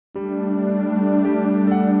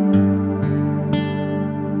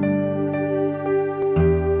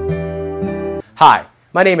Hi,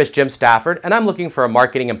 my name is Jim Stafford, and I'm looking for a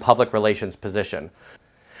marketing and public relations position.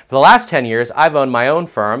 For the last 10 years, I've owned my own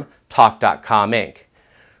firm, Talk.com Inc.,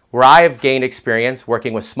 where I have gained experience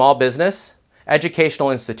working with small business, educational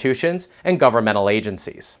institutions, and governmental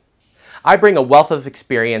agencies. I bring a wealth of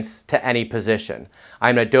experience to any position.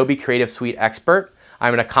 I'm an Adobe Creative Suite expert.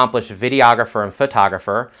 I'm an accomplished videographer and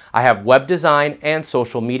photographer. I have web design and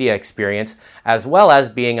social media experience, as well as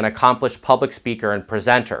being an accomplished public speaker and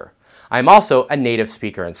presenter. I'm also a native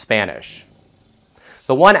speaker in Spanish.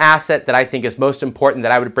 The one asset that I think is most important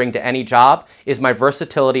that I would bring to any job is my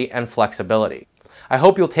versatility and flexibility. I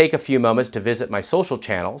hope you'll take a few moments to visit my social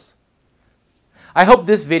channels. I hope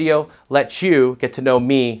this video lets you get to know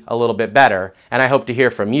me a little bit better, and I hope to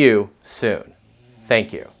hear from you soon.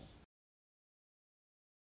 Thank you.